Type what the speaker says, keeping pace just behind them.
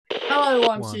Hello,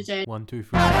 I'm Suzanne. 1, 2,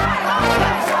 3.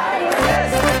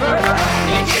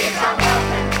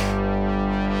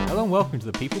 Hello and welcome to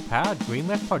the people-powered Green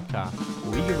Left podcast,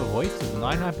 where we give a voice to the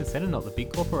 99% and not the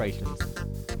big corporations.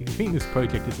 If you think this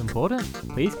project is important,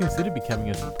 please consider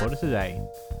becoming a supporter today.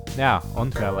 Now, on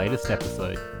to our latest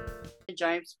episode.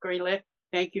 James, Green Left,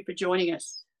 thank you for joining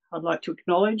us. I'd like to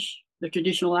acknowledge the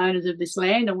traditional owners of this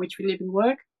land on which we live and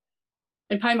work,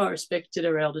 and pay my respects to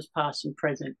their elders past and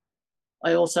present.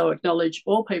 I also acknowledge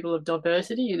all people of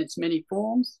diversity in its many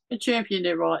forms and champion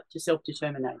their right to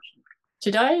self-determination.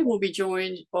 Today, we'll be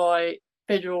joined by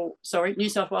New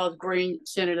South Wales Green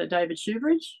Senator David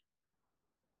Shoebridge.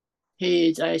 He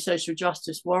is a social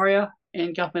justice warrior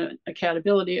and government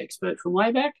accountability expert from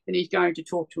way back, and he's going to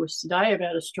talk to us today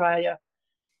about Australia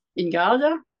in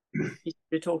Gaza. He's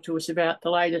going to talk to us about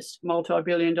the latest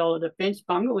multi-billion-dollar defence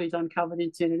bungle he's uncovered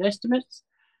in Senate estimates,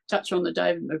 touch on the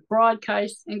David McBride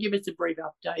case, and give us a brief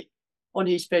update on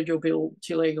his federal bill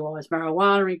to legalise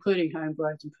marijuana, including home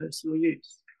growth and personal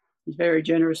use. He's very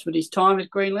generous with his time as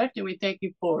Green Left, and we thank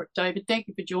you for it. David, thank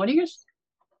you for joining us.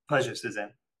 Pleasure,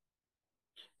 Suzanne.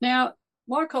 Now,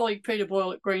 my colleague Peter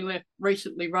Boyle at Green Left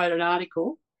recently wrote an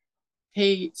article.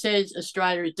 He says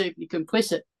Australia is deeply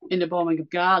complicit in the bombing of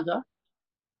Gaza.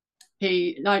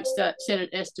 He notes that Senate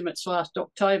estimates last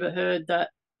October heard that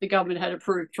the government had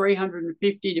approved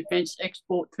 350 defence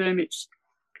export permits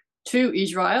to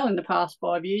Israel in the past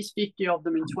 5 years, 50 of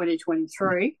them in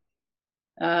 2023.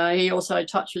 He also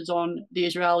touches on the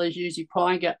Israelis using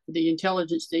Pine Gap for the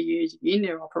intelligence they're using in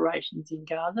their operations in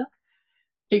Gaza.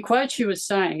 He quotes you as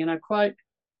saying, and I quote,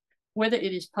 "Whether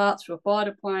it is parts for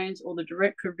fighter planes or the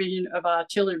direct provision of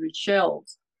artillery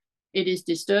shells, it is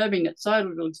disturbing that so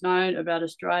little is known about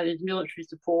Australia's military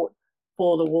support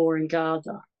for the war in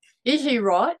Gaza." Is he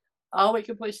right? Are we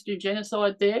complicit in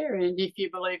genocide there? And if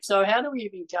you believe so, how do we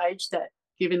even gauge that,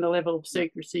 given the level of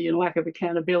secrecy and lack of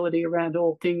accountability around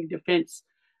all things defence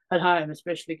at home,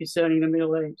 especially concerning the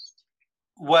Middle East?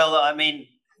 Well, I mean,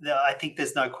 I think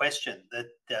there's no question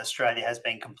that Australia has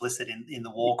been complicit in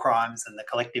the war crimes and the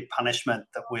collective punishment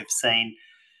that we've seen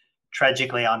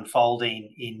tragically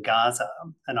unfolding in Gaza.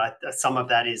 And some of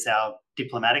that is our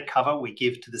diplomatic cover we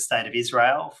give to the state of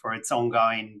Israel for its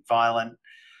ongoing violent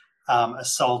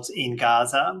assault in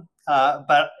Gaza.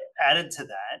 But added to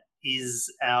that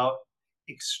is our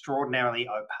extraordinarily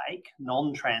opaque,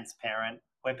 non-transparent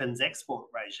weapons export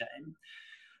regime.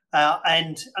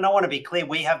 And I want to be clear,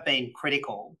 we have been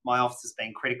critical, my office has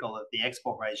been critical of the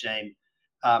export regime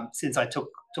since I took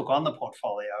on the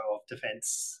portfolio of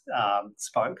defence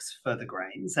spokes for the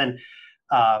Greens. And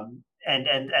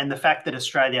the fact that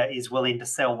Australia is willing to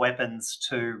sell weapons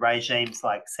to regimes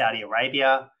like Saudi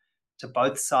Arabia, to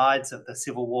both sides of the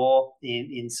civil war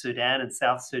in Sudan and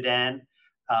South Sudan,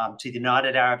 to the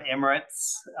United Arab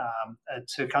Emirates,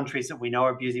 to countries that we know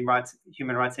are abusing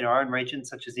human rights in our own region,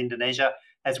 such as Indonesia,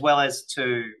 as well as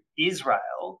to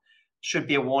Israel, should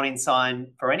be a warning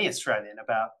sign for any Australian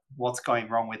about what's going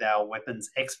wrong with our weapons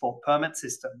export permit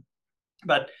system.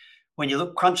 But when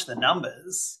you crunch the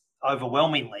numbers,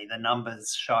 overwhelmingly the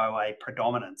numbers show a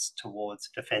predominance towards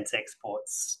defence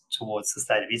exports towards the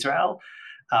state of Israel.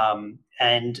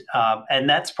 And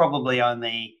that's probably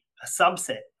only a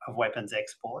subset of weapons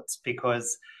exports,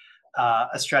 because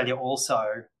Australia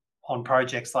also, on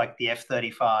projects like the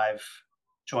F-35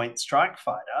 Joint Strike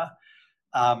Fighter,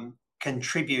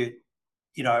 contribute,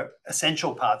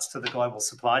 essential parts to the global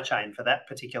supply chain for that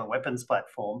particular weapons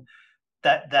platform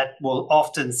that will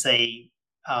often see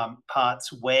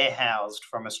parts warehoused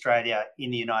from Australia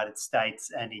in the United States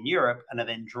and in Europe and are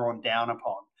then drawn down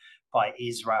upon by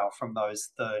Israel from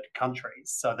those third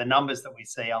countries. So the numbers that we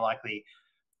see are likely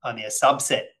only a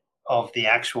subset of the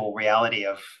actual reality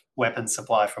of weapons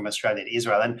supply from Australia to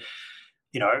Israel. And,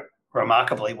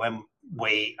 remarkably, when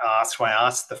I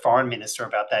asked the foreign minister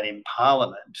about that in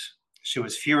Parliament, she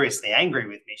was furiously angry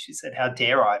with me. She said, "How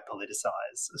dare I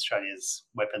politicise Australia's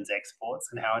weapons exports,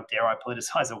 and how dare I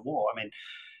politicise a war?" I mean,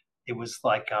 it was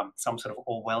like some sort of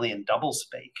Orwellian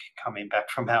doublespeak coming back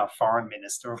from our foreign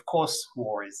minister. Of course,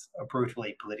 war is a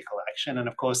brutally political action, and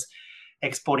of course,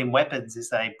 exporting weapons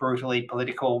is a brutally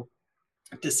political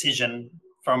decision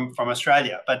from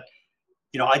Australia. But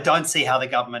I don't see how the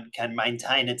government can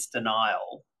maintain its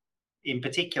denial, in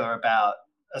particular about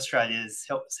Australia's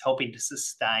helping to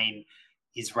sustain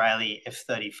Israeli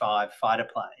F-35 fighter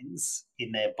planes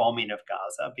in their bombing of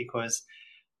Gaza, because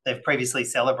they've previously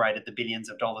celebrated the billions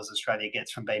of dollars Australia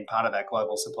gets from being part of that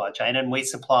global supply chain. And we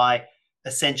supply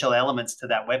essential elements to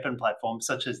that weapon platform,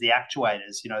 such as the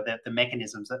actuators, the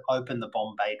mechanisms that open the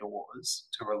bomb bay doors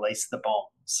to release the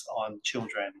bombs on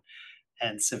children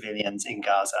and civilians in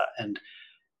Gaza. And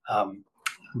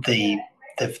the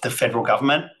federal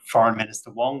government, Foreign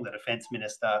Minister Wong, the Defence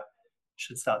Minister,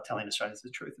 should start telling Australians the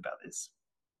truth about this.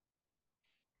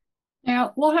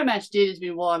 Now, what Hamas did has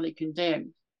been widely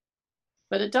condemned,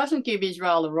 but it doesn't give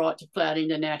Israel the right to flout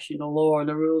international law and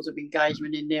the rules of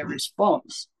engagement in their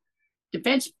response.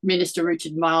 Defence Minister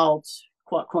Richard Marles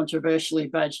quite controversially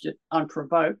badged it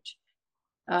unprovoked.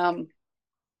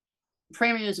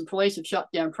 Premiers and police have shut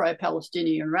down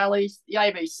pro-Palestinian rallies. The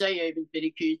ABC even been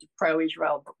accused of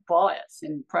pro-Israel bias,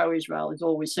 and pro-Israel is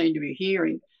all we seem to be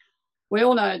hearing. We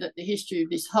all know that the history of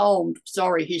this whole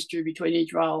sorry history between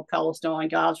Israel, Palestine,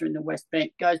 Gaza and the West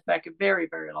Bank goes back a very,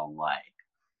 very long way.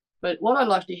 But what I'd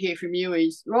like to hear from you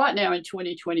is, right now in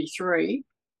 2023,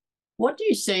 what do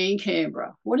you see in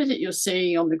Canberra? What is it you're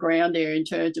seeing on the ground there in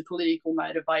terms of political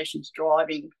motivations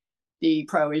driving the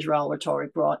pro-Israel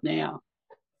rhetoric right now?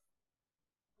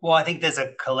 Well, I think there's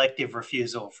a collective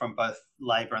refusal from both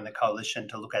Labor and the Coalition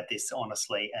to look at this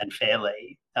honestly and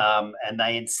fairly, and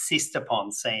they insist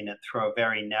upon seeing it through a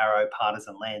very narrow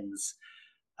partisan lens,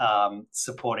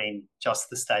 supporting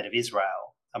just the state of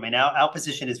Israel. I mean, our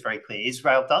position is very clear.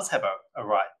 Israel does have a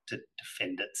right to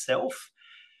defend itself,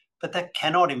 but that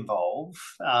cannot involve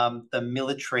the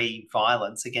military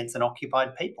violence against an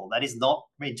occupied people. That is not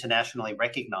internationally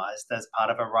recognised as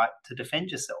part of a right to defend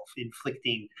yourself,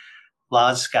 inflicting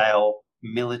large-scale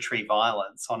military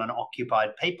violence on an occupied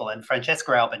people. And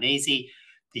Francesca Albanese,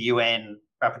 the UN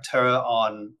rapporteur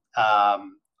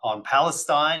on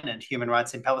Palestine and human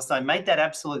rights in Palestine, made that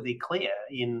absolutely clear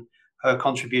in her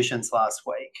contributions last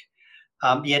week.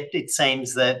 Yet it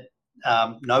seems that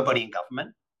nobody in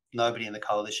government, nobody in the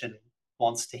coalition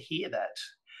wants to hear that.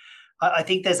 I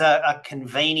think there's a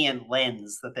convenient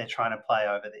lens that they're trying to play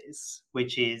over this,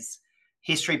 which is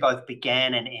history both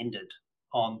began and ended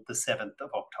on the 7th of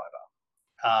October.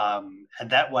 And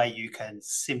that way you can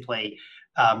simply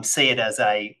see it as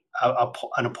an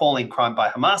appalling crime by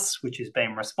Hamas, which is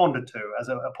being responded to as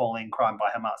an appalling crime by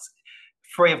Hamas,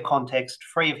 free of context,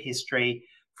 free of history,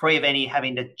 free of any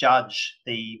having to judge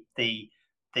the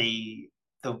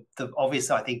obvious,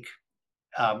 I think,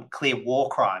 clear war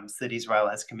crimes that Israel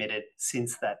has committed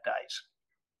since that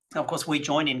date. Of course, we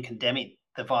join in condemning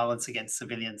the violence against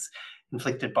civilians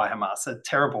inflicted by Hamas, a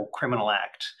terrible criminal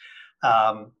act,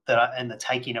 and the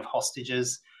taking of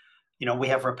hostages. You know, we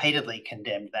have repeatedly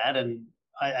condemned that, and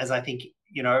as I think,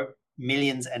 you know,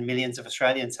 millions and millions of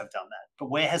Australians have done that. But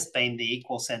where has been the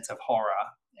equal sense of horror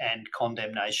and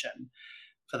condemnation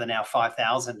for the now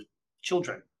 5,000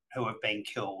 children who have been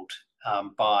killed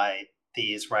by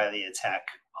the Israeli attack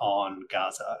on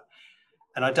Gaza?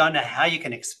 And I don't know how you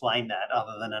can explain that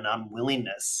other than an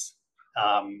unwillingness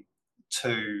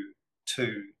to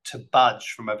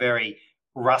budge from a very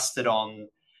rusted on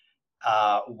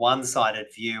one-sided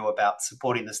view about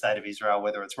supporting the state of Israel,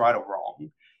 whether it's right or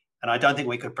wrong. And I don't think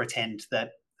we could pretend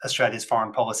that Australia's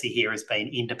foreign policy here has been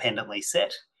independently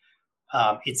set.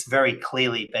 It's very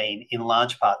clearly been in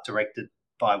large part directed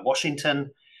by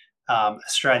Washington.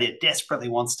 Australia desperately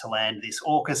wants to land this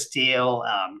AUKUS deal,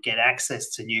 get access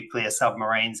to nuclear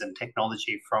submarines and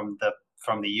technology from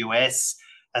the US.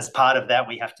 As part of that,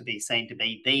 we have to be seen to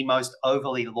be the most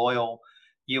overly loyal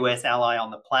US ally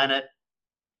on the planet,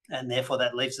 and therefore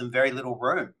that leaves them very little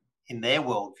room in their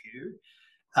worldview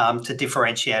to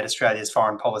differentiate Australia's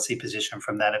foreign policy position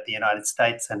from that of the United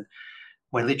States. And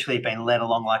we're literally being led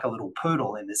along like a little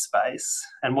poodle in this space.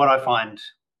 And what I find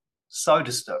so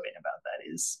disturbing about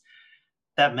that is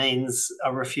that means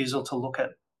a refusal to look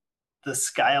at the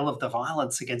scale of the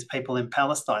violence against people in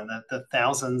Palestine, the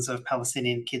thousands of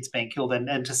Palestinian kids being killed,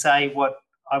 and to say what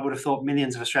I would have thought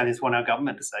millions of Australians want our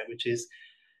government to say, which is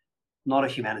not a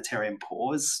humanitarian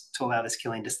pause to allow this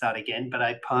killing to start again, but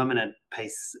a permanent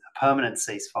peace, a permanent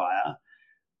ceasefire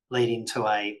leading to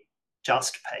a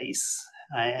just peace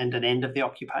and an end of the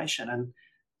occupation. And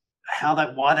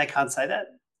why they can't say that,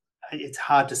 it's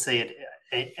hard to see it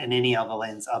in any other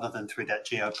lens other than through that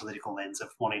geopolitical lens of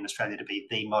wanting Australia to be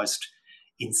the most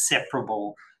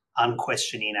inseparable,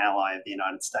 unquestioning ally of the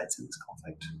United States in this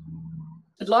conflict.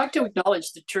 I'd like to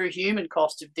acknowledge the true human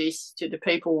cost of this to the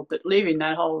people that live in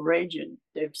that whole region.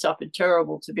 They've suffered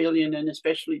terrible civilian and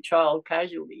especially child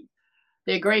casualties.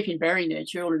 Their grief in burying their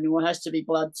children in what has to be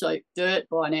blood-soaked dirt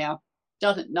by now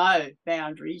doesn't know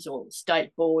boundaries or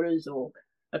state borders or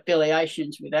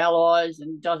affiliations with allies,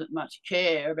 and doesn't much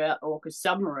care about AUKUS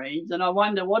submarines. And I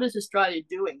wonder, what is Australia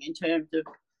doing in terms of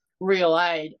real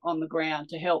aid on the ground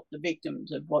to help the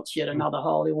victims of what's yet another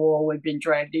holy war we've been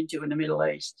dragged into in the Middle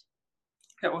East?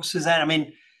 Yeah, well, Suzanne, I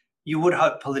mean, you would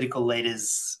hope political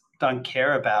leaders don't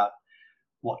care about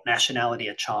what nationality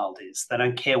a child is. They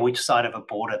don't care which side of a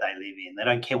border they live in. They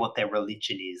don't care what their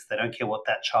religion is. They don't care what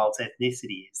that child's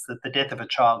ethnicity is. That the death of a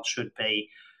child should be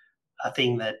a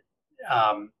thing that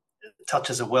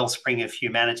touches a wellspring of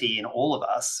humanity in all of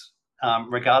us,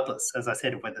 regardless, as I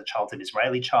said, of whether the child's an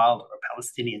Israeli child or a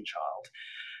Palestinian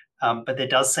child. But there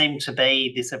does seem to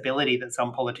be this ability that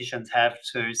some politicians have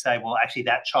to say, well, actually,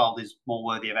 that child is more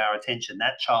worthy of our attention.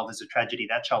 That child is a tragedy.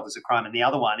 That child is a crime. And the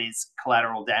other one is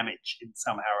collateral damage in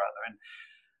somehow or other. And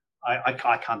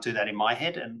I can't do that in my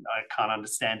head. And I can't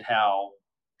understand how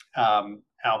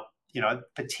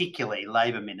particularly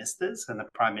Labor ministers and the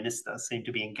Prime Minister seem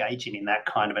to be engaging in that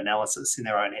kind of analysis in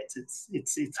their own heads.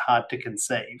 It's hard to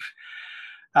conceive.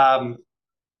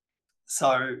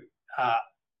 So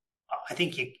I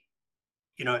think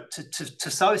to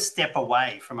so step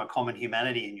away from a common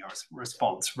humanity in your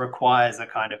response requires a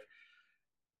kind of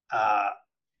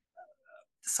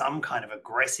some kind of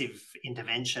aggressive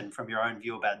intervention from your own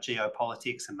view about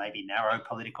geopolitics and maybe narrow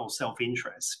political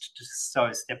self-interest to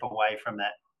so step away from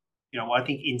that, I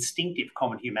think instinctive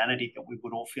common humanity that we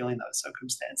would all feel in those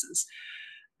circumstances.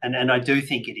 And I do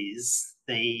think it is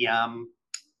the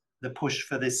push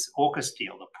for this AUKUS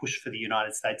deal, the push for the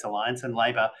United States alliance, and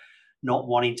Labor not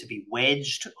wanting to be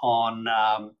wedged on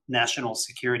national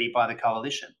security by the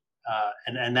coalition.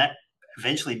 And that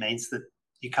eventually means that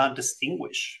you can't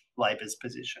distinguish Labor's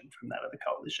position from that of the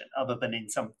coalition, other than in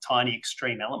some tiny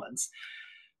extreme elements,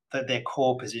 that their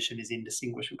core position is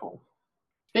indistinguishable.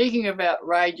 Speaking of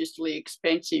outrageously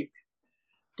expensive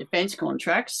defence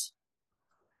contracts,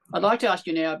 I'd like to ask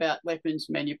you now about weapons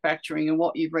manufacturing and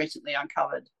what you've recently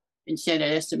uncovered in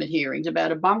Senate estimate hearings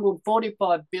about a bungled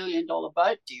 $45 billion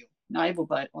boat deal, naval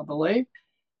boat, I believe,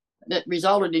 that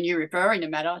resulted in you referring the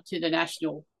matter to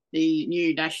the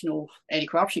new National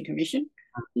Anti-Corruption Commission.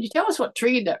 Can you tell us what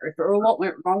triggered that referral, what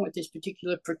went wrong with this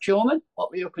particular procurement,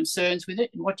 what were your concerns with it,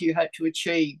 and what do you hope to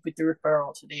achieve with the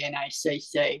referral to the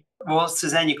NACC? Well,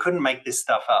 Suzanne, you couldn't make this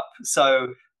stuff up.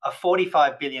 So a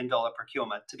 $45 billion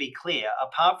procurement, to be clear,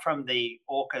 apart from the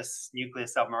AUKUS nuclear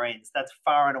submarines, that's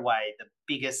far and away the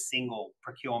biggest single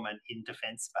procurement in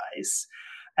defence space.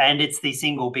 And it's the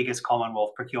single biggest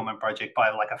Commonwealth procurement project by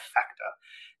like a factor.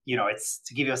 It's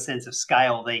to give you a sense of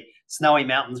scale, the Snowy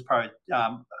Mountains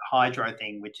hydro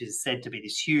thing, which is said to be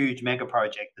this huge mega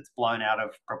project that's blown out of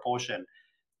proportion.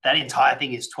 That entire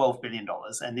thing is $12 billion.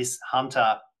 And this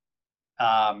Hunter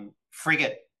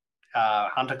frigate,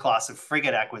 Hunter class of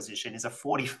frigate acquisition is a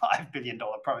 $45 billion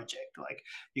project. Like,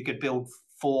 you could build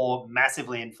 4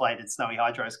 massively inflated Snowy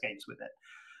hydro schemes with it.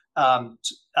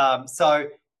 So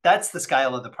that's the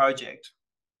scale of the project.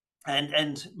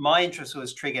 And my interest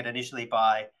was triggered initially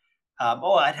by,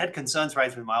 I'd had concerns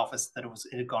raised with my office that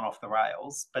it had gone off the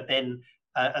rails, but then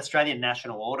Australian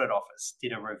National Audit Office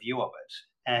did a review of it,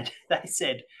 and they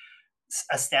said,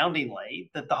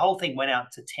 astoundingly, that the whole thing went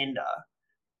out to tender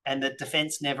and that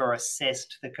Defence never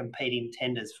assessed the competing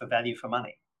tenders for value for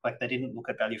money. Like, they didn't look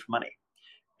at value for money.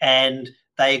 And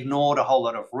they ignored a whole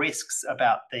lot of risks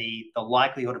about the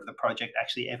likelihood of the project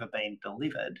actually ever being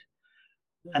delivered.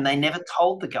 And they never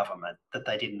told the government that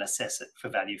they didn't assess it for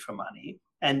value for money.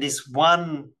 And this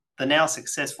one, the now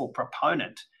successful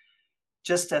proponent,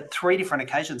 just at 3 different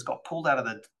occasions got pulled out of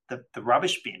the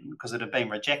rubbish bin because it had been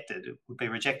rejected. It would be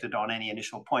rejected on any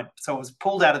initial point. So it was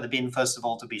pulled out of the bin, first of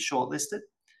all, to be shortlisted,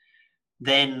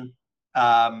 then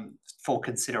for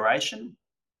consideration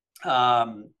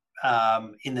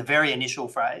in the very initial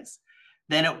phase.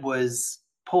 Then it was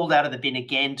pulled out of the bin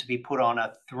again to be put on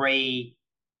a three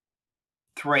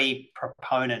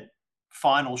proponent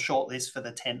final shortlist for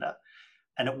the tender,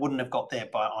 and it wouldn't have got there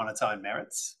on its own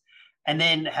merits. And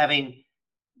then, having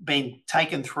been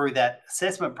taken through that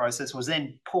assessment process, was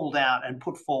then pulled out and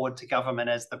put forward to government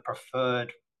as the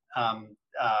preferred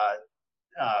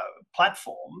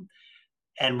platform,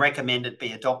 and recommended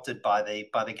be adopted by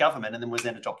the government, and then was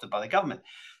then adopted by the government.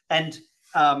 And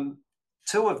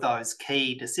 2 of those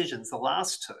key decisions, the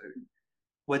last 2,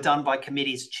 were done by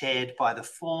committees chaired by the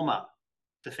former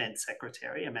Defence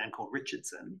Secretary, a man called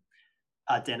Richardson,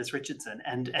 Dennis Richardson.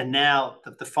 And now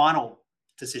the final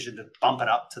decision to bump it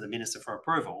up to the Minister for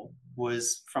approval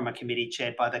was from a committee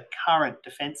chaired by the current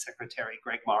Defence Secretary,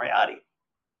 Greg Moriarty.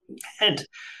 And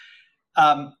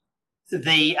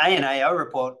the ANAO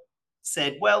report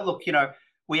said, well, look,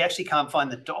 we actually can't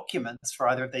find the documents for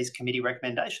either of these committee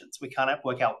recommendations. We can't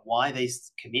work out why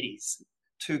these committees,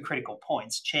 2 critical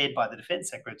points, chaired by the Defence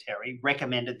Secretary,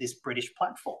 recommended this British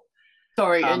platform.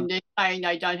 Sorry, and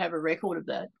they don't have a record of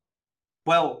that.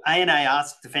 Well, ANA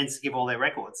asked Defence to give all their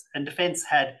records, and Defence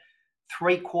had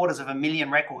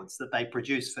 750,000 records that they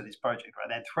produced for this project, right?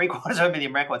 They had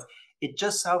 750,000 records. It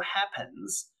just so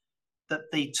happens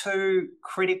that the two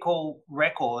critical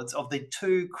records of the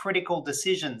two critical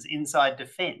decisions inside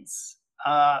defence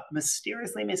are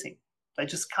mysteriously missing. They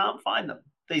just can't find them.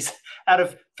 These, out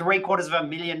of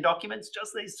 750,000 documents,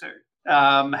 just these two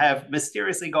have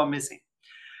mysteriously gone missing,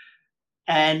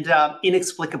 and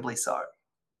inexplicably so.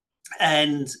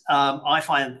 And I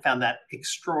found that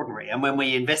extraordinary. And when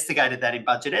we investigated that in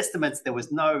budget estimates, there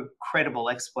was no credible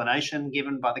explanation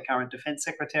given by the current Defence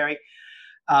Secretary.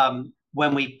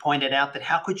 When we pointed out that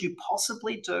how could you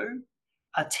possibly do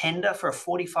a tender for a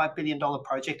 $45 billion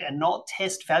project and not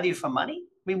test value for money?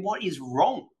 I mean, what is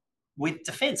wrong with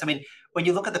defence? I mean, when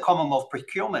you look at the Commonwealth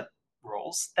procurement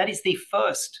rules, that is the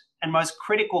first and most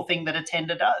critical thing that a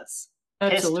tender does.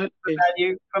 Absolutely. Test for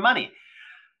value for money.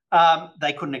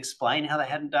 They couldn't explain how they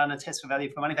hadn't done a test for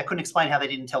value for money. They couldn't explain how they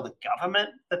didn't tell the government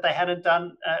that they hadn't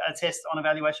done a test on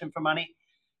evaluation for money.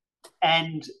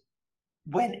 And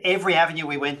when every avenue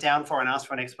we went down for and asked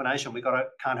for an explanation, we got a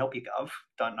can't help you, Gov,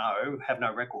 don't know, have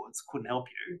no records, couldn't help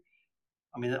you.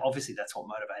 I mean, obviously that's what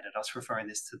motivated us referring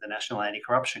this to the National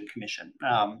Anti-Corruption Commission,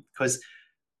 because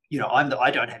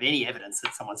I don't have any evidence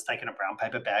that someone's taken a brown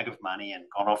paper bag of money and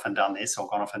gone off and done this or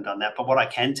gone off and done that. But what I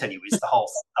can tell you is the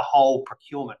whole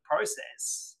procurement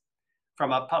process,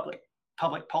 from a public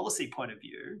policy point of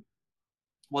view,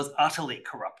 was utterly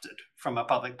corrupted from a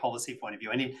public policy point of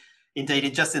view. And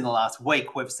indeed, just in the last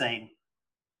week, we've seen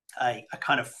a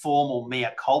kind of formal mea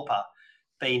culpa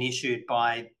being issued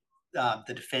by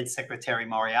the Defence Secretary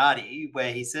Moriarty,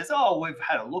 where he says, we've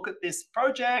had a look at this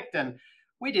project and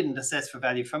we didn't assess for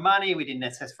value for money, we didn't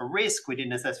assess for risk, we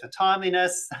didn't assess for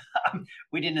timeliness,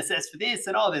 we didn't assess for this,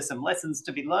 and there's some lessons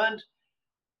to be learned.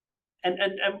 And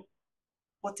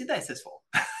what did they assess for?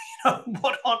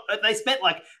 They spent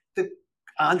like the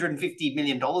 $150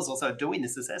 million or so doing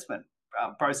this assessment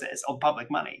process of public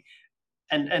money,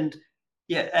 and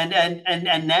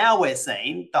now we're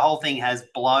seeing the whole thing has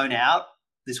blown out.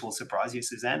 This will surprise you,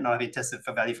 Suzanne, not having tested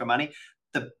for value for money.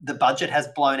 The budget has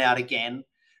blown out again.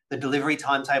 The delivery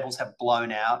timetables have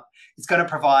blown out. It's going to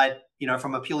provide,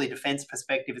 from a purely defence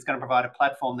perspective, it's going to provide a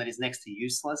platform that is next to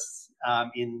useless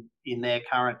in their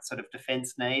current sort of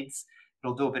defence needs.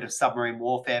 It'll do a bit of submarine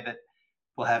warfare, but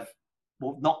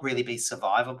will not really be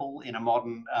survivable in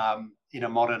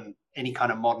any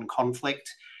kind of modern conflict.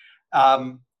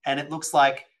 And it looks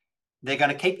like they're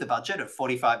going to keep the budget of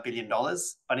 $45 billion,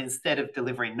 but instead of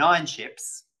delivering 9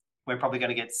 ships, we're probably going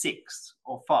to get 6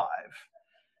 or 5.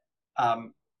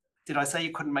 Did I say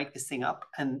you couldn't make this thing up?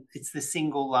 And it's the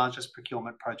single largest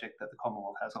procurement project that the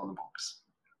Commonwealth has on the books.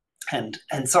 And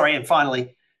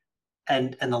finally,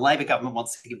 and the Labor government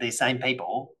wants to give these same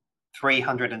people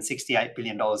 $368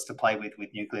 billion to play with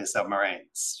nuclear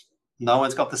submarines. No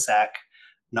one's got the sack.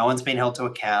 No one's been held to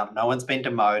account. No one's been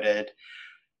demoted.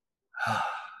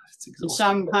 It's exhausting.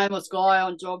 Some homeless guy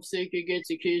on job seeker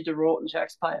gets accused of rotting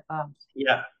taxpayer funds.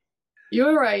 Yeah.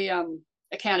 You're a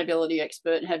accountability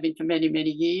expert and have been for many, many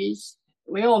years.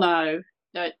 We all know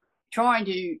that trying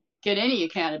to get any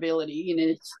accountability in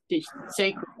this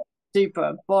secret,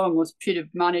 super bottomless pit of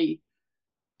money,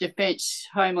 Defence,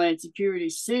 Homeland Security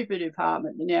super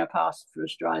department, the now passed for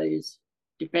Australia's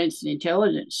defence and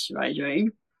intelligence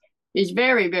regime, is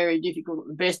very, very difficult at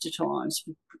the best of times.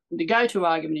 The go-to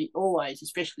argument is always,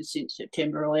 especially since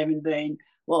September 11, being,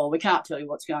 well, we can't tell you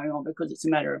what's going on because it's a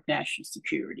matter of national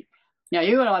security. Now,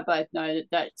 you and I both know that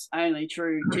that's only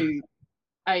true to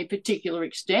a particular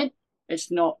extent.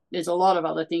 It's not. There's a lot of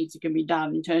other things that can be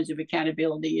done in terms of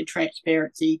accountability and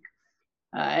transparency,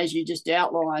 as you just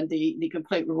outlined. The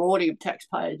complete rewarding of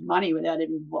taxpayers' money without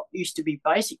even what used to be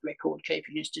basic record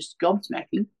keeping is just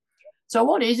gobsmacking. So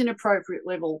what is an appropriate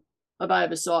level of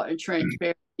oversight and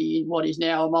transparency in what is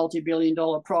now a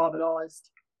multi-billion-dollar privatised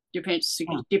Defence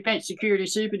Security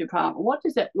Super Department? What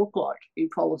does that look like in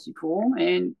policy form,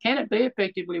 and can it be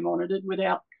effectively monitored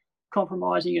without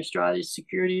compromising Australia's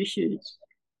security issues?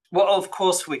 Well, of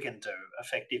course we can do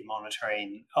effective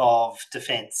monitoring of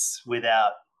defence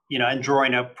without, and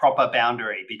drawing a proper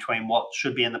boundary between what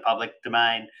should be in the public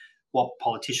domain, what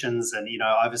politicians and,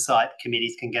 oversight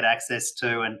committees can get access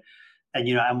to, and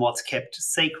what's kept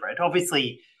secret.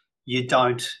 Obviously, you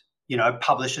don't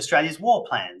publish Australia's war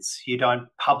plans. You don't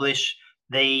publish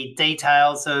the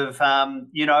details of,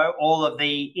 all of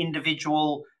the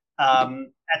individual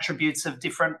attributes of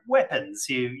different weapons.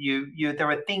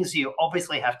 There are things you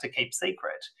obviously have to keep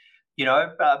secret.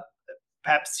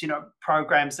 Perhaps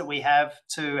programs that we have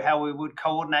to how we would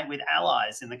coordinate with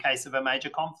allies in the case of a major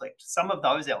conflict. Some of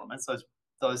those elements,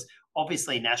 those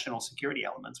obviously national security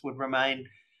elements, would remain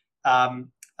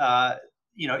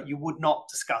you would not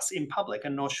discuss in public,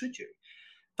 and nor should you.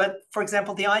 But, for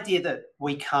example, the idea that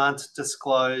we can't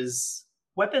disclose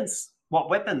what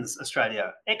weapons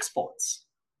Australia exports.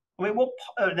 I mean,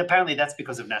 and apparently that's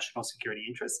because of national security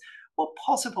interests. What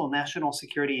possible national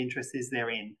security interest is there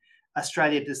in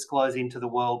Australia disclosing to the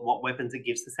world what weapons it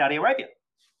gives to Saudi Arabia?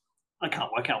 I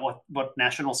can't work out what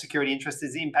national security interest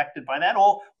is impacted by that,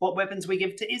 or what weapons we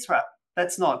give to Israel.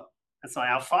 That's not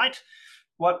our fight.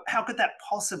 How could that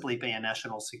possibly be a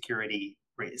national security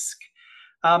risk?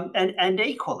 And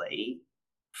equally,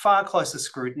 far closer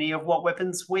scrutiny of what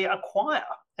weapons we acquire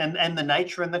and the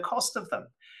nature and the cost of them.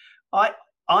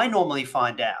 I normally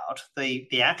find out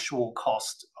the actual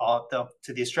cost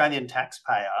to the Australian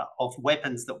taxpayer of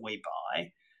weapons that we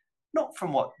buy, not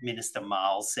from what Minister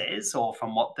Miles says or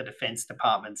from what the Defence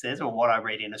Department says or what I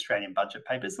read in Australian budget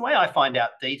papers. The way I find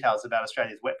out details about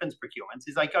Australia's weapons procurements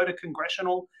is I go to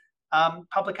congressional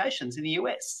publications in the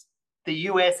US. The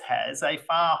US has a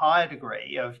far higher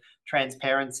degree of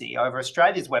transparency over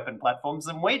Australia's weapon platforms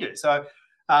than we do. So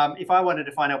if I wanted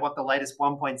to find out what the latest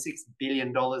 $1.6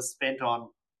 billion spent on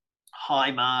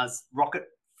HIMARS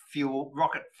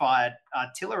rocket-fired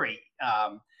artillery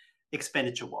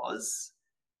expenditure was,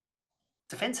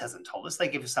 Defence hasn't told us. They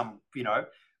give us some,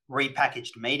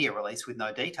 repackaged media release with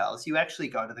no details. You actually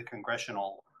go to the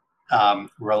congressional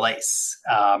release,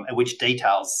 which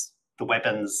details the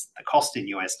weapons, the cost in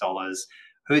US dollars,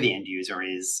 who the end user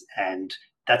is, and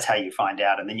that's how you find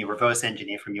out. And then you reverse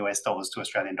engineer from US dollars to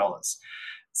Australian dollars.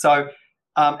 So,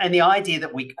 and the idea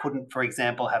that we couldn't, for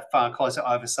example, have far closer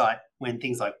oversight when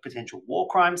things like potential war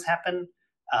crimes happen,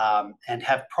 and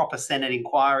have proper Senate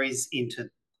inquiries into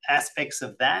aspects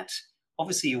of that.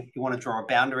 Obviously, you want to draw a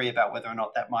boundary about whether or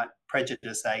not that might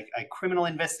prejudice a criminal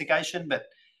investigation, but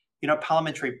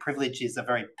parliamentary privilege is a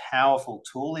very powerful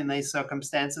tool in these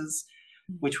circumstances,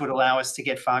 which would allow us to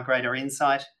get far greater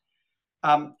insight.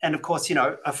 And of course,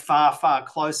 a far, far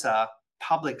closer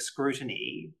public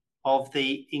scrutiny of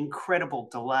the incredible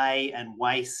delay and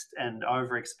waste and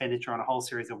over expenditure on a whole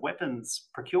series of weapons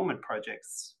procurement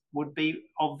projects would be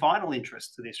of vital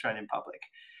interest to the Australian public.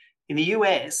 In the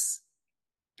US,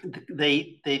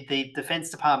 the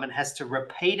Defence Department has to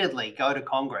repeatedly go to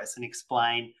Congress and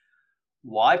explain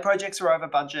why projects are over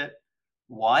budget,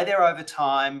 why they're over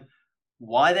time,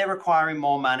 why they're requiring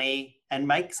more money, and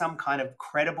make some kind of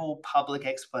credible public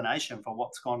explanation for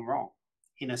what's gone wrong.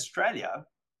 In Australia,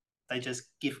 they just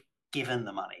given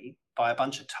the money by a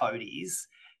bunch of toadies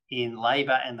in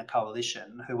Labor and the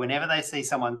Coalition, who, whenever they see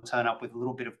someone turn up with a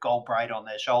little bit of gold braid on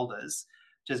their shoulders,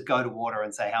 just go to water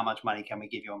and say, how much money can we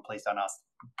give you? And please,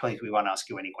 we won't ask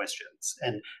you any questions.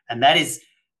 And that is,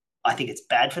 I think it's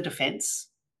bad for Defence,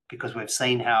 because we've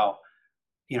seen how,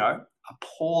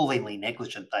 appallingly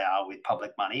negligent they are with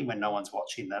public money when no one's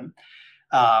watching them.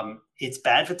 It's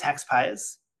bad for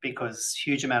taxpayers because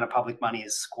huge amount of public money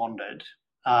is squandered.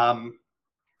 And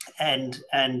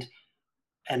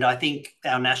I think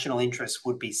our national interests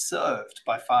would be served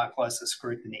by far closer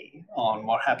scrutiny on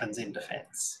what happens in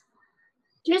Defence.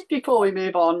 Just before we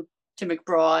move on to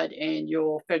McBride and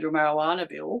your federal marijuana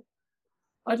bill,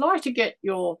 I'd like to get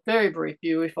your very brief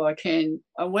view, if I can,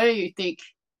 on where you think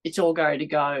it's all going to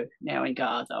go now in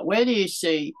Gaza. Where do you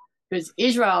see, because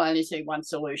Israel only see one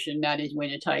solution, that is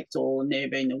winner takes all, and they're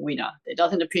being the winner. There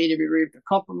doesn't appear to be room for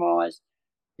compromise.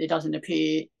 There doesn't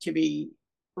appear to be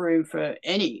room for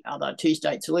any other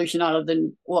two-state solution other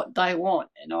than what they want.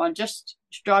 And I'm just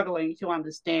struggling to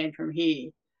understand from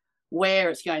here where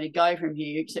it's going to go from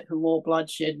here, except for more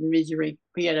bloodshed and misery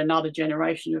for yet another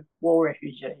generation of war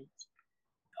refugees.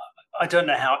 I don't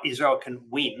know how Israel can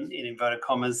win, in inverted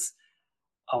commas,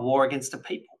 a war against a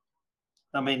people.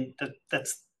 I mean,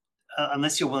 that's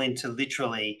unless you're willing to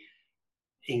literally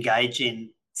engage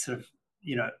in sort of,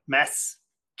 mass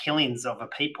killings of a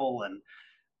people and,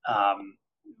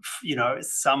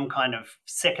 some kind of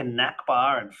second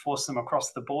Nakba and force them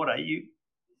across the border. I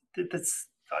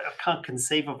can't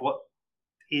conceive of what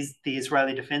is the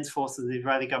Israeli Defence Forces, the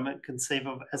Israeli government conceive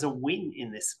of as a win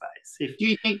in this space. Do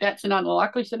you think that's an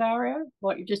unlikely scenario,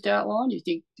 like you just outlined?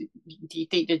 Do you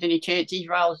think there's any chance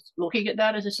Israel's looking at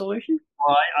that as a solution?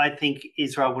 Well, I think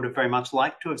Israel would have very much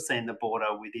liked to have seen the border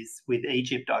with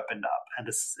Egypt opened up and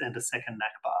a second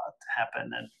Nakba to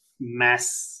happen, and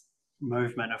mass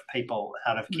movement of people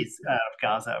out of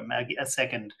Gaza, a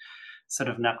second sort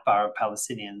of Nakba of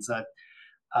Palestinians.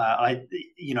 And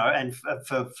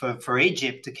for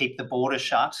Egypt to keep the border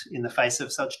shut in the face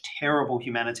of such terrible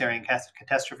humanitarian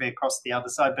catastrophe across the other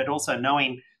side, but also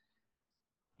knowing,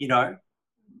 not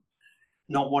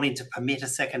wanting to permit a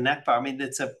second Nakba. I mean,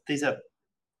 these are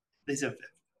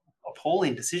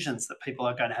appalling decisions that people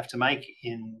are going to have to make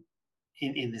in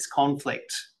this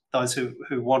conflict. Those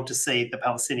who want to see the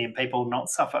Palestinian people not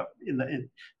suffer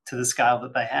to the scale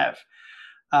that they have.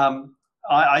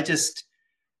 I just,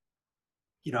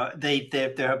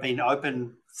 there have been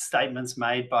open statements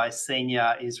made by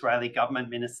senior Israeli government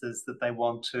ministers that they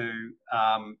want to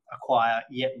acquire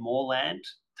yet more land,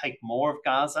 take more of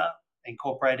Gaza,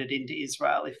 incorporate it into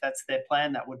Israel. If that's their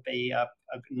plan, that would be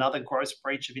another gross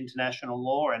breach of international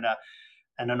law and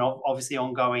an obviously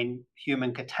ongoing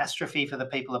human catastrophe for the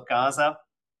people of Gaza.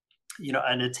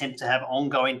 An attempt to have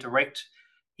ongoing direct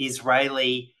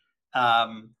Israeli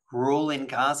rule in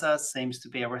Gaza seems to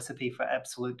be a recipe for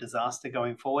absolute disaster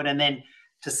going forward. And then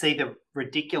to see the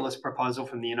ridiculous proposal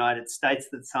from the United States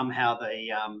that somehow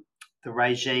the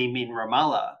regime in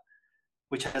Ramallah,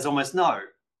 which has almost no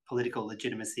political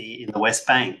legitimacy in the West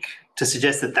Bank, to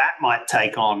suggest that might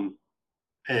take on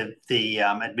the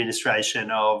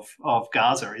administration of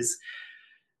Gaza is,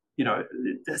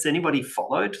 has anybody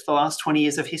followed the last 20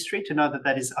 years of history to know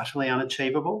that is utterly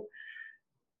unachievable?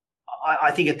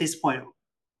 I think at this point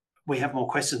we have more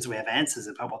questions than we have answers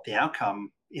about what the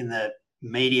outcome in the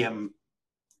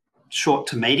short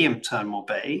to medium term will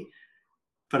be.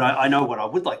 But I know what I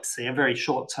would like to see: a very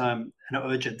short term and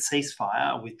urgent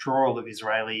ceasefire, a withdrawal of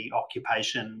Israeli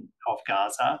occupation of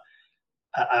Gaza,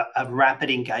 a rapid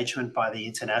engagement by the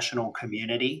international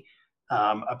community,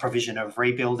 a provision of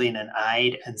rebuilding and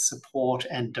aid and support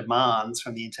and demands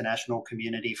from the international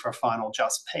community for a final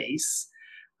just peace,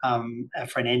 and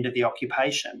for an end of the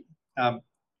occupation.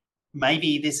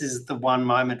 Maybe this is the one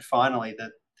moment finally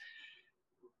that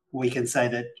we can say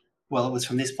that, well, it was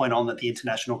from this point on that the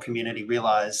international community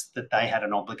realised that they had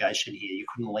an obligation here. You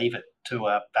couldn't leave it to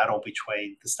a battle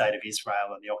between the state of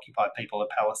Israel and the occupied people of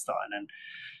Palestine. And,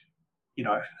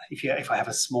 if I have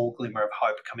a small glimmer of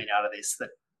hope coming out of this, that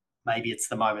maybe it's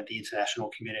the moment the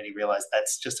international community realised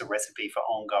that's just a recipe for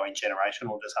ongoing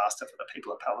generational disaster for the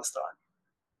people of Palestine.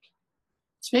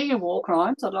 Speaking of war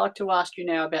crimes, I'd like to ask you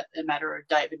now about the matter of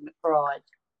David McBride.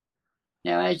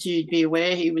 Now, as you'd be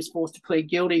aware, he was forced to plead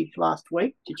guilty last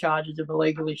week to charges of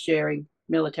illegally sharing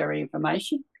military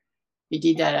information. He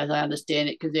did that, as I understand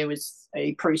it, because there was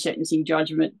a pre-sentencing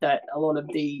judgment that a lot of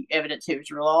the evidence he was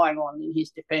relying on in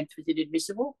his defence was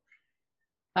inadmissible.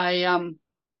 I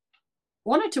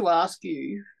wanted to ask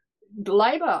you,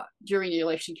 Labor, during the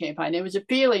election campaign, there was a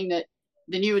feeling that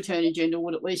the new Attorney General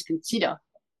would at least consider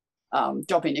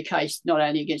dropping the case not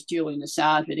only against Julian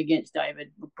Assange but against David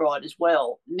McBride as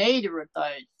well. Neither of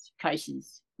those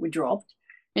cases were dropped.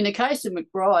 In the case of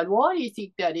McBride, why do you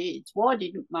think that is? Why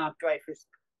didn't Mark Dreyfus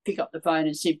pick up the phone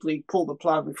and simply pull the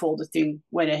plug before the thing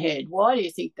went ahead? Why do you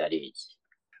think that is?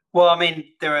 Well, I mean,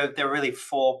 there are really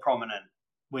four prominent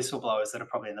whistleblowers that are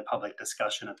probably in the public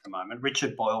discussion at the moment.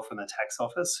 Richard Boyle from the Tax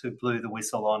Office, who blew the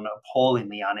whistle on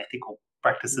appallingly unethical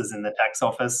practices in the tax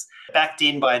office, backed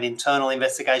in by an internal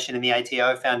investigation in the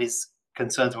ATO, found his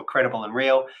concerns were credible and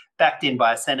real, backed in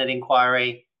by a Senate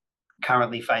inquiry,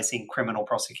 currently facing criminal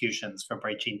prosecutions for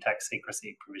breaching tax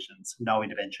secrecy provisions, no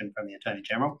intervention from the Attorney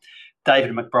General.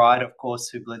 David McBride, of course,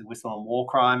 who blew the whistle on war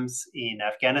crimes in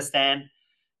Afghanistan,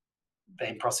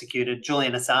 being prosecuted.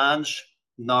 Julian Assange,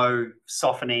 no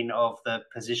softening of the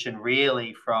position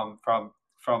really from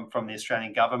the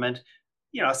Australian government.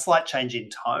 A slight change in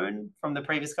tone from the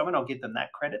previous government. I'll give them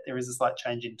that credit. There is a slight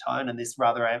change in tone and this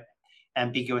rather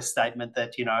ambiguous statement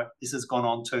that, this has gone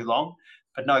on too long,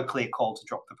 but no clear call to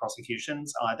drop the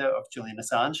prosecutions either of Julian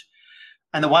Assange.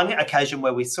 And the one occasion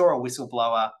where we saw a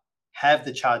whistleblower have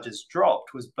the charges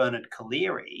dropped was Bernard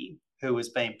Collaery, who was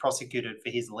being prosecuted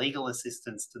for his legal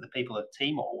assistance to the people of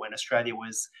Timor when Australia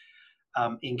was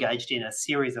engaged in a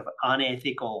series of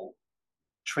unethical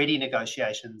treaty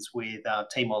negotiations with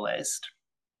Timor-Leste,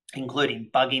 including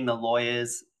bugging the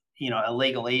lawyers,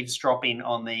 illegal eavesdropping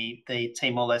on the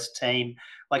Timor-Leste team,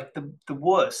 like the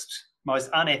worst, most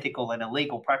unethical and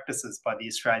illegal practices by the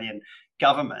Australian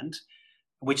government,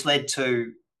 which led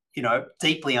to,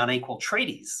 deeply unequal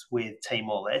treaties with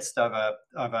Timor-Leste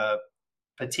over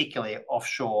particularly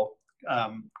offshore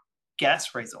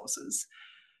gas resources.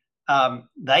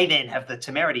 They then have the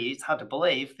temerity, it's hard to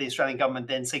believe, the Australian government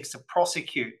then seeks to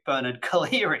prosecute Bernard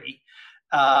Collaery.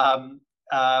 And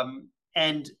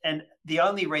the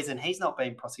only reason he's not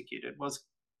being prosecuted was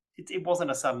it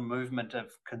wasn't a sudden movement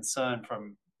of concern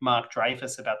from Mark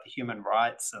Dreyfus about the human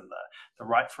rights and the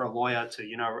right for a lawyer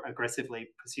to, aggressively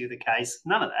pursue the case.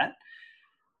 None of that.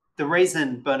 The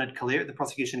reason the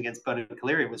prosecution against Bernard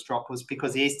Collaery was dropped was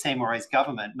because the East Timorese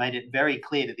government made it very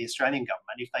clear to the Australian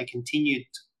government if they continued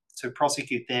to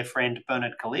prosecute their friend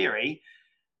Bernard Collaery,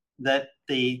 that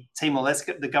the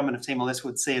government of Timor-Leste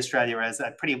would see Australia as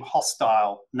a pretty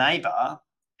hostile neighbour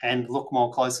and look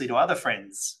more closely to other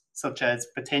friends, such as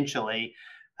potentially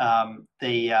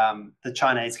the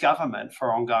Chinese government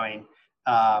for ongoing,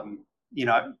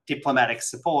 diplomatic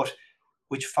support,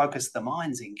 which focused the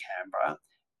mines in Canberra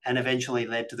and eventually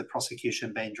led to the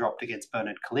prosecution being dropped against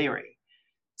Bernard Collaery.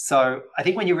 So I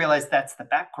think when you realise that's the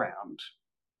background,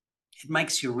 it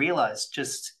makes you realise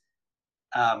just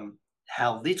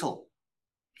how little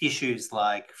issues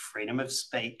like freedom of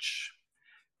speech,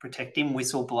 protecting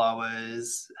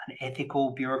whistleblowers, an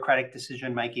ethical bureaucratic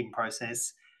decision-making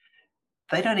process,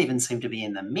 they don't even seem to be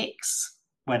in the mix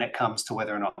when it comes to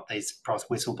whether or not these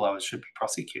whistleblowers should be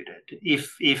prosecuted.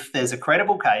 If there's a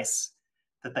credible case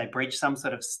that they breached some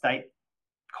sort of state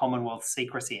Commonwealth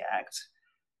Secrecy Act,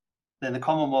 then the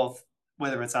Commonwealth,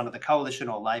 whether it's under the Coalition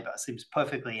or Labor, seems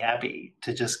perfectly happy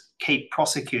to just keep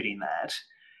prosecuting that,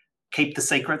 keep the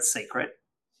secrets secret,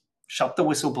 shut the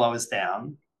whistleblowers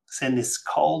down, send this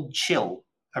cold chill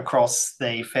across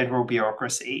the federal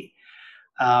bureaucracy,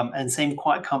 and seem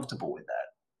quite comfortable with that.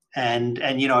 And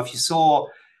if you saw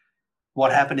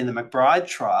what happened in the McBride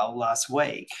trial last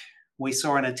week, we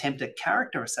saw an attempt at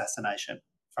character assassination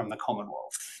from the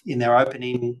Commonwealth in their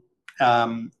opening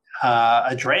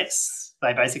address.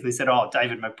 They basically said,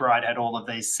 David McBride had all of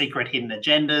these secret hidden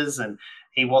agendas and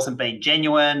he wasn't being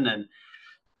genuine. And,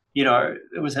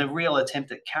 it was a real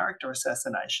attempt at character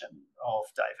assassination of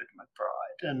David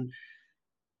McBride. And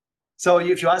so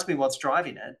if you ask me what's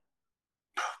driving it,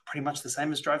 pretty much the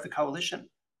same as drove the Coalition.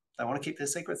 They want to keep their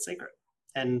secrets secret.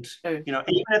 And, even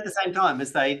at the same time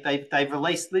as they've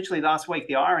released, literally last week,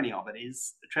 the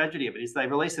tragedy of it is they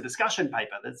released a discussion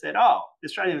paper that said,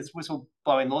 Australia's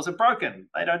whistleblowing laws are broken.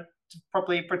 They don't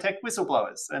properly protect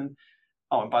whistleblowers. And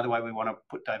by the way, we want to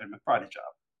put David McBride in jail.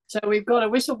 So we've got a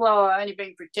whistleblower only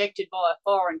being protected by a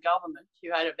foreign government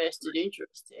who had a vested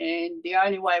interest. And the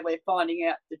only way we're finding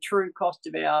out the true cost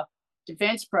of our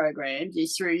defence programs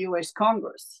is through US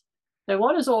Congress. So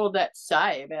what does all of that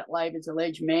say about Labor's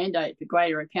alleged mandate for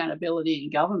greater accountability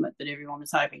in government that everyone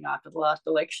was hoping after the last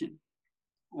election?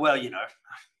 Well,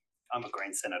 I'm a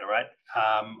Green senator, right?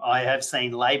 I have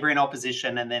seen Labor in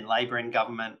opposition and then Labor in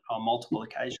government on multiple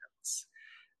occasions.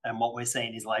 And what we're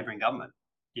seeing is Labor in government.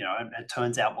 And it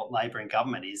turns out what Labor in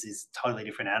government is a totally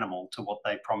different animal to what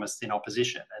they promised in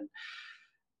opposition. And,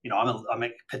 I'm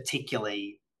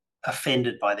particularly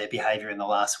offended by their behaviour in the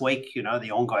last week,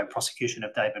 the ongoing prosecution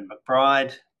of David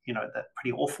McBride, that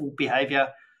pretty awful behaviour.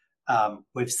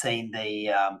 We've seen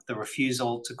the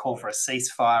refusal to call for a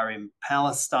ceasefire in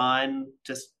Palestine.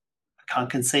 Just can't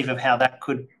conceive of how that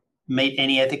could meet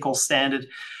any ethical standard.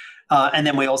 And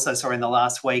then we also saw in the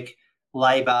last week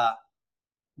Labor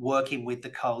working with the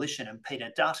Coalition and Peter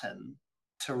Dutton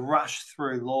to rush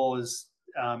through laws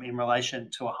in relation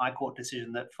to a High Court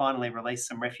decision that finally released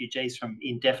some refugees from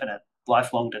indefinite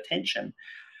lifelong detention.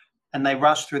 And they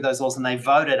rushed through those laws and they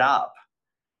voted up.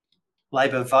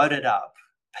 Labor voted up.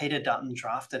 Peter Dutton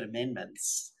drafted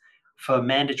amendments for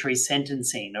mandatory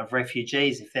sentencing of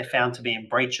refugees if they're found to be in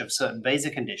breach of certain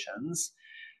visa conditions.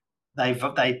 They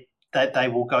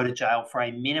will go to jail for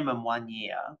a minimum 1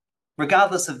 year,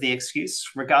 regardless of the excuse,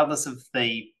 regardless of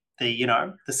the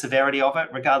severity of it,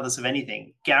 regardless of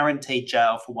anything. Guaranteed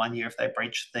jail for 1 year if they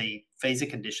breach the visa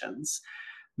conditions,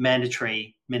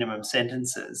 mandatory minimum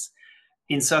sentences,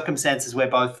 in circumstances where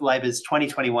both Labor's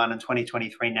 2021 and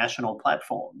 2023 national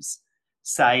platforms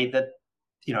say that,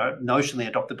 notionally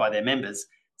adopted by their members,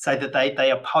 say that they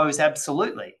oppose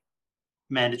absolutely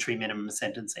mandatory minimum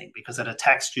sentencing because it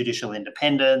attacks judicial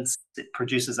independence, it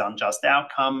produces unjust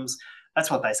outcomes. That's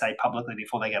what they say publicly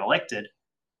before they get elected.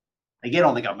 They get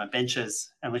on the government benches,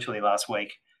 and literally last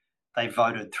week, they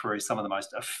voted through some of the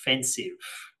most offensive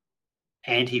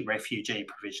anti-refugee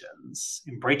provisions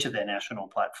in breach of their national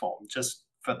platform, just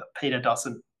for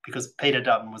because Peter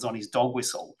Dutton was on his dog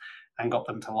whistle and got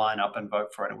them to line up and vote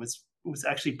for it. It was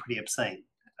actually pretty obscene.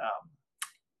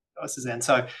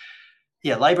 So,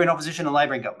 Labor in opposition and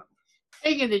Labor in government.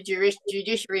 Speaking of the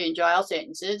judiciary and jail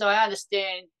sentences, I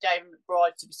understand David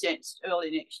McBride to be sentenced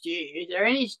early next year. Is there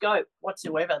any scope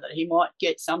whatsoever that he might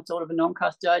get some sort of a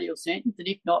non-custodial sentence? And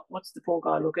if not, what's the poor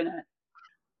guy looking at?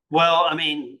 Well, I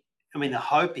mean, the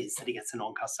hope is that he gets a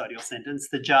non-custodial sentence.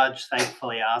 The judge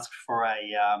thankfully asked for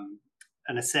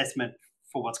an assessment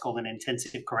for what's called an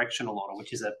intensive correctional order,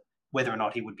 which is whether or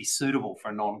not he would be suitable for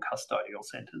a non-custodial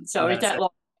sentence. So is that like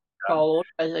a parole order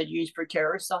as they use for a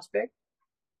terrorist suspect?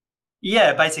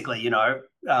 Yeah, basically,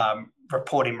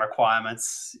 reporting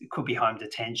requirements. It could be home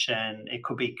detention. It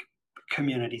could be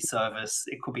community service.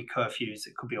 It could be curfews.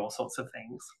 It could be all sorts of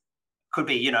things. It could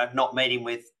be, not meeting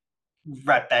with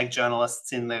ratbag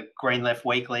journalists in the Green Left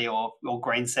Weekly or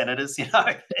Green senators,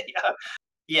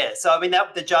 Yeah. So, I mean,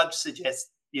 that the judge suggests,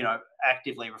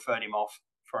 actively referred him off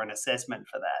for an assessment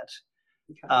for that.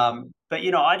 Okay. But,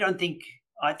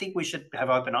 I think we should have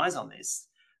open eyes on this.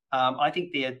 I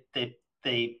think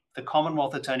the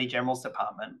Commonwealth Attorney General's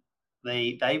Department,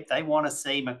 they want to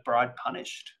see McBride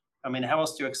punished. I mean, how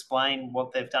else do you explain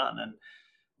what they've done? And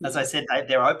as I said,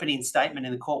 their opening statement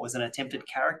in the court was an attempted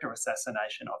character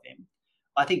assassination of him.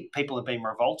 I think people have been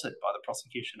revolted by the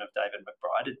prosecution of David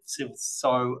McBride. It's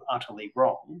so utterly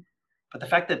wrong. But the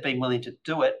fact they've been willing to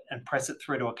do it and press it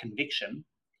through to a conviction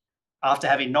after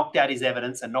having knocked out his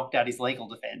evidence and knocked out his legal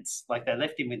defence, like they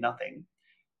left him with nothing,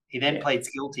 he then pleads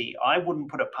guilty. I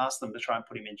wouldn't put it past them to try and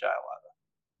put him in jail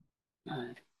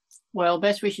either. Well,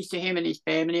 best wishes to him and his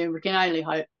family. We can only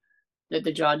hope that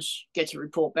the judge gets a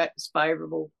report back that's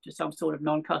favourable to some sort of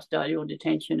non-custodial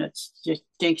detention. It's just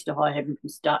thanks to high heaven from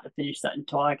start to finish that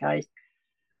entire case.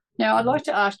 Now, I'd like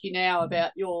to ask you now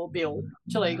about your bill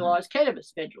to legalise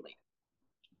cannabis federally.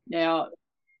 Now,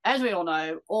 as we all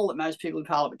know, all that most people in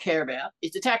Parliament care about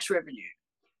is the tax revenue.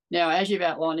 Now, as you've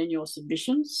outlined in your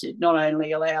submissions, it not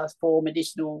only allows for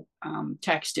medicinal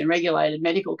taxed and regulated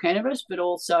medical cannabis, but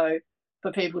also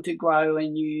for people to grow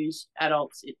and use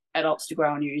adults to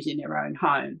grow and use in their own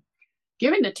home.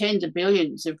 Given the tens of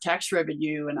billions of tax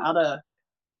revenue and other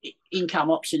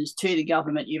income options to the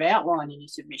government you've outlined in your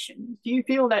submissions, do you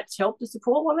feel that's helped the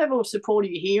support? What level of support are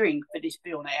you hearing for this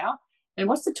bill now? And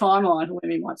what's the timeline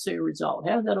when we might see a result?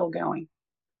 How's that all going?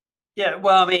 Yeah,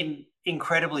 well, I mean,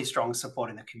 incredibly strong support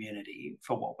in the community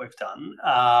for what we've done.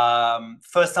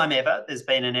 First time ever, there's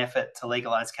been an effort to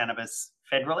legalise cannabis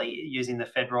federally using the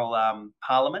federal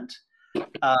parliament.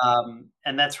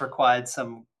 And that's required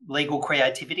some legal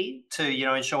creativity to,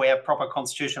 ensure we have proper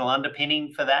constitutional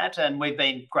underpinning for that. And we've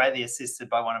been greatly assisted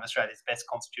by one of Australia's best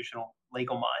constitutional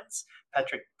legal minds,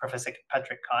 Professor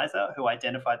Patrick Kaiser, who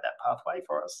identified that pathway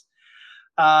for us.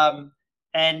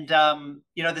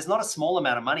 There's not a small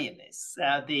amount of money in this.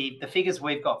 The figures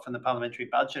we've got from the Parliamentary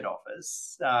Budget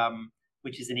Office,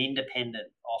 which is an independent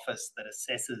office that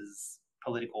assesses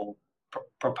political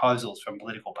proposals from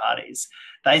political parties,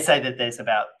 they say that there's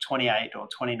about $28 or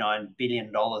 $29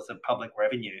 billion of public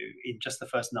revenue in just the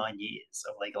first 9 years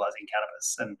of legalising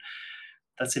cannabis. And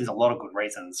that seems a lot of good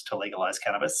reasons to legalise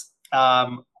cannabis.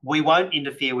 We won't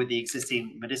interfere with the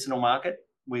existing medicinal market.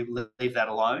 We leave that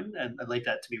alone and leave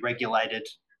that to be regulated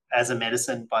as a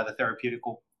medicine by the Therapeutic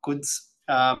Goods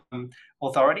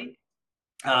Authority.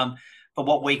 But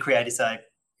what we create is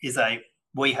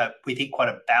we think quite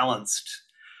a balanced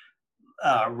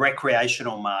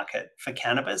recreational market for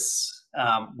cannabis,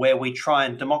 where we try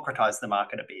and democratise the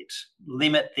market a bit,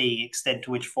 limit the extent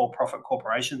to which for-profit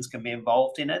corporations can be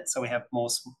involved in it. So we have more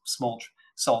small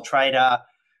sole trader,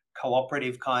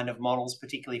 cooperative kind of models,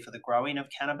 particularly for the growing of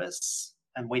cannabis.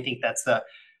 And we think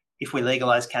if we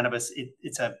legalise cannabis,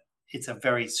 it's a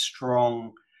very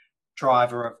strong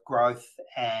driver of growth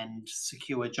and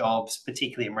secure jobs,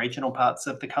 particularly in regional parts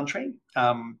of the country.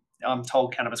 I'm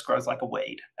told cannabis grows like a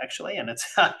weed, actually, and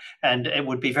and it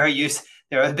would be very useful.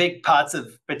 There are big parts of,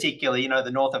 particularly,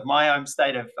 the north of my home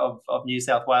state of New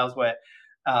South Wales, where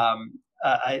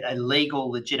a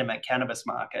legal, legitimate cannabis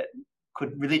market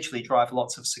could literally drive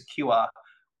lots of secure,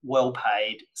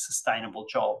 well-paid, sustainable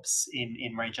jobs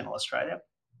in regional Australia.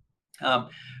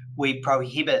 We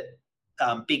prohibit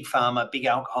big pharma, big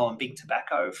alcohol, and big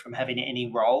tobacco from having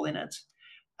any role in it.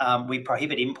 We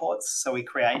prohibit imports, so we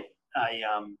create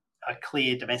a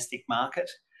clear domestic market,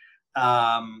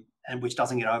 and which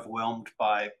doesn't get overwhelmed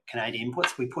by Canadian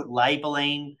inputs. We put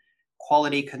labelling,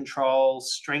 quality control,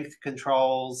 strength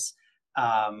controls.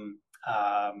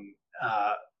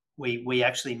 We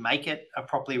actually make it a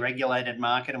properly regulated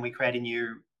market, and we create a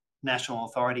new national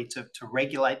authority to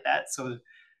regulate that. So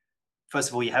first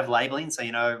of all, you have labelling. So,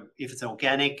 if it's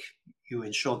organic, you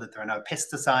ensure that there are no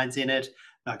pesticides in it,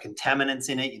 no contaminants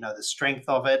in it, the strength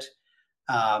of it.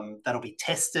 That'll be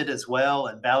tested as well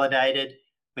and validated.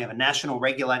 We have a national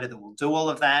regulator that will do all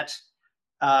of that.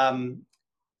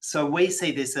 So we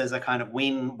see this as a kind of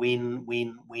win, win,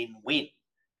 win, win, win.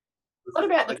 What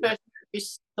about the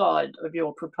first side of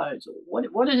your proposal? What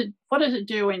does it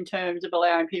do in terms of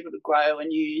allowing people to grow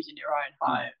and use in their own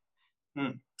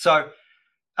home? So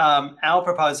our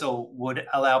proposal would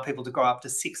allow people to grow up to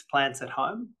 6 plants at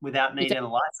home without needing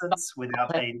a license,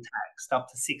 without being taxed, up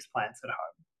to 6 plants at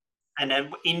home. And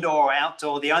then indoor or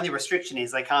outdoor, the only restriction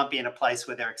is they can't be in a place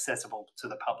where they're accessible to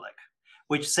the public,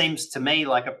 which seems to me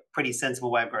like a pretty sensible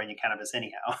way of growing your cannabis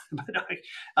anyhow.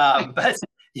 But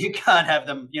you can't have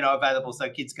them, available so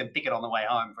kids can pick it on the way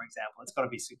home, for example. It's got to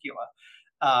be secure.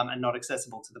 and not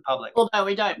accessible to the public. Although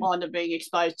we don't mind them being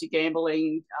exposed to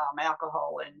gambling,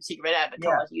 alcohol, and cigarette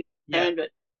advertising. Yeah.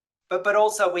 But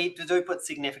also we do put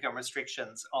significant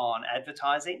restrictions on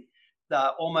advertising.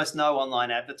 Almost no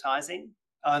online advertising,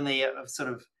 only a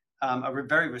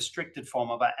very restricted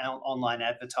form of online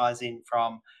advertising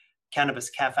from cannabis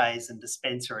cafes and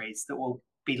dispensaries that will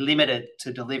be limited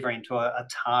to delivering to a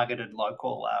targeted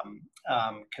local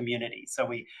community. So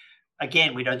we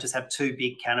don't just have two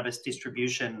big cannabis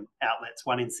distribution outlets,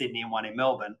 one in Sydney and one in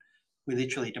Melbourne. We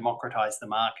literally democratise the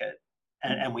market,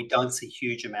 and we don't see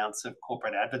huge amounts of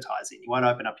corporate advertising. You won't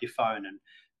open up your phone and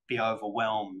be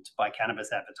overwhelmed by cannabis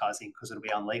advertising because it'll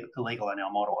be illegal in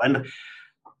our model. And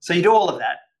so you do all of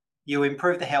that. You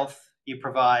improve the health. You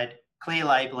provide clear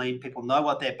labelling. People know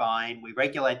what they're buying. We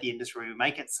regulate the industry. We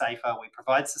make it safer. We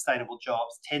provide sustainable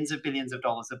jobs, tens of billions of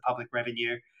dollars of public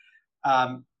revenue.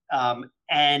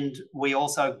 And we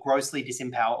also grossly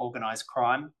disempower organised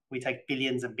crime. We take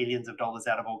billions and billions of dollars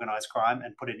out of organised crime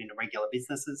and put it into regular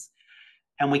businesses.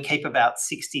 And we keep about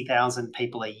 60,000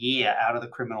 people a year out of the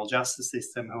criminal justice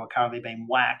system who are currently being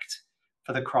whacked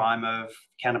for the crime of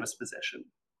cannabis possession.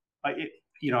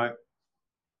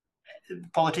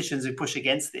 Politicians who push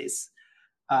against this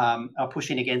are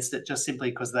pushing against it just simply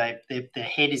because their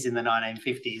head is in the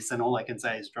 1950s and all they can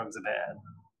say is drugs are bad.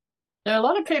 There are a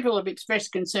lot of people have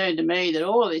expressed concern to me that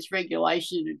all of this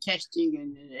regulation and testing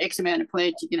and X amount of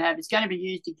plants you can have is going to be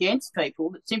used against people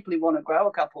that simply want to grow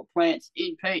a couple of plants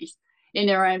in peace in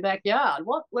their own backyard.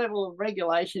 What level of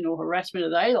regulation or harassment are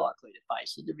they likely to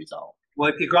face as a result? Well,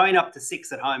 if you're growing up to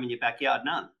 6 at home in your backyard,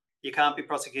 none. You can't be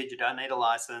prosecuted. You don't need a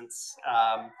license.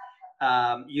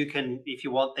 You can, if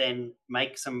you want, then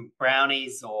make some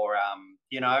brownies or,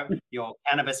 your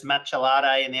cannabis matcha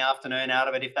latte in the afternoon out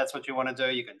of it. If that's what you want to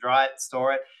do, you can dry it,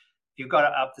 store it. If you've got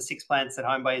up to 6 plants at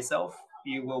home by yourself,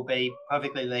 you will be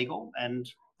perfectly legal and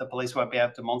the police won't be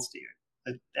able to monster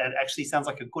you. It actually sounds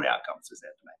like a good outcome, Suzanne,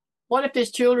 to me. What if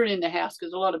there's children in the house?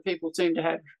 Because a lot of people seem to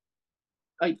have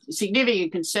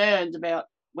significant concerns about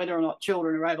whether or not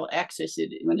children are able to access it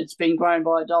when it's been grown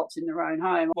by adults in their own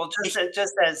home. Well,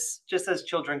 just as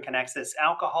children can access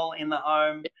alcohol in the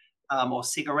home or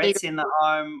cigarettes in the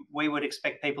home, we would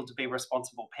expect people to be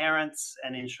responsible parents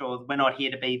and ensure we're not here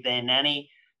to be their nanny.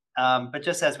 But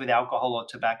just as with alcohol or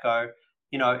tobacco,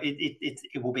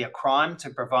 it will be a crime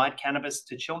to provide cannabis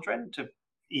to children, to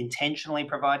intentionally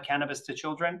provide cannabis to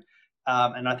children,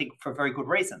 and I think for very good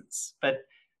reasons. But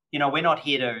we're not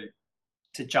here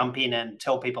to jump in and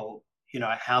tell people,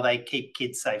 how they keep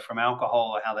kids safe from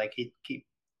alcohol or how they keep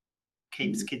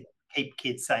kids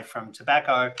safe from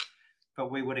tobacco. But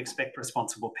we would expect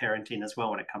responsible parenting as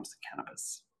well when it comes to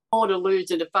cannabis. Or to lose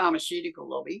to the pharmaceutical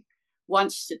lobby.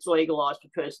 Once it's legalised for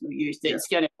personal use, then it's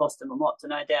going to cost them a lot, so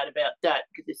no doubt about that,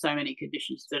 because there's so many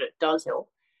conditions that it does help.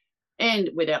 And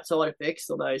without side effects,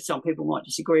 although some people might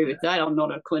disagree with that. I'm not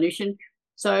a clinician.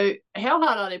 So how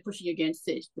hard are they pushing against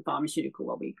this, the pharmaceutical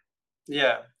lobby?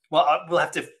 Yeah, well, we'll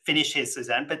have to finish here,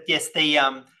 Suzanne. But yes, the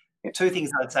two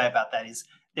things I'd say about that is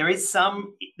there is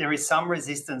some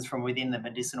resistance from within the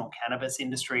medicinal cannabis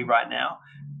industry right now,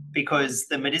 because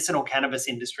the medicinal cannabis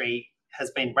industry has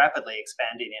been rapidly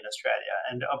expanding in Australia,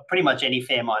 and pretty much any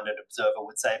fair-minded observer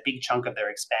would say a big chunk of their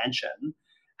expansion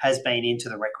has been into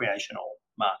the recreational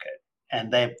market,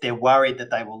 and they're worried that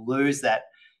they will lose that.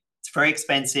 It's very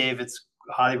expensive. It's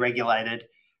highly regulated.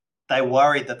 They're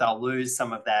worried that they'll lose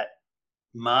some of that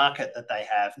market that they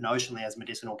have notionally as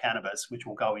medicinal cannabis, which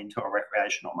will go into a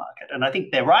recreational market. And I think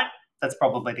they're right. That's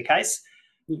probably the case.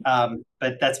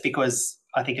 But that's because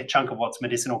I think a chunk of what's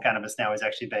medicinal cannabis now is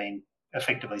actually being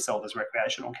effectively sold as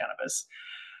recreational cannabis.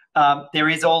 There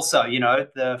is also,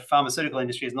 the pharmaceutical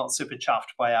industry is not super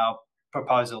chuffed by our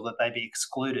proposal that they be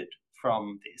excluded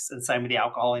from this, and same with the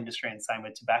alcohol industry and same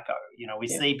with tobacco. We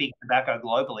see big tobacco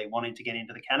globally wanting to get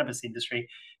into the cannabis industry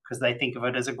because they think of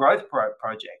it as a growth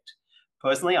project.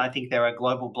 Personally, I think they're a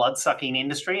global blood-sucking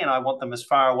industry, and I want them as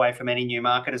far away from any new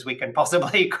market as we can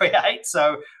possibly create.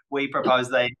 So we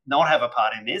propose they not have a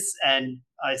part in this, and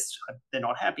they're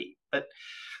not happy. But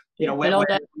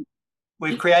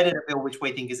we've created a bill which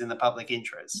we think is in the public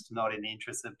interest, not in the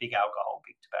interest of big alcohol,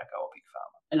 big tobacco, or big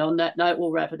pharma. And on that note,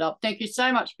 we'll wrap it up. Thank you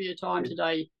so much for your time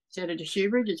today, Senator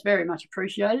Shoebridge. It's very much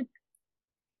appreciated.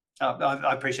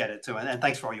 I appreciate it too, and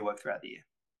thanks for all your work throughout the year.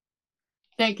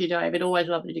 Thank you, David. Always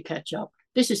lovely to catch up.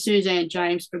 This is Suzanne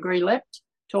James for Green Left,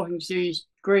 talking to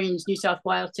Greens New South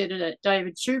Wales Senator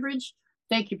David Shoebridge.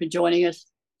 Thank you for joining us.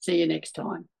 See you next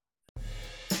time.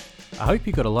 I hope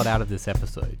you got a lot out of this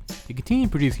episode. To continue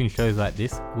producing shows like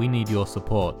this, we need your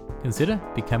support. Consider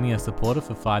becoming a supporter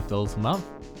for $5 a month,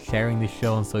 sharing this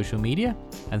show on social media,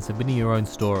 and submitting your own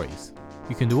stories.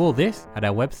 You can do all this at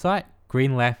our website,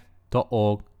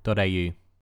 greenleft.org.au.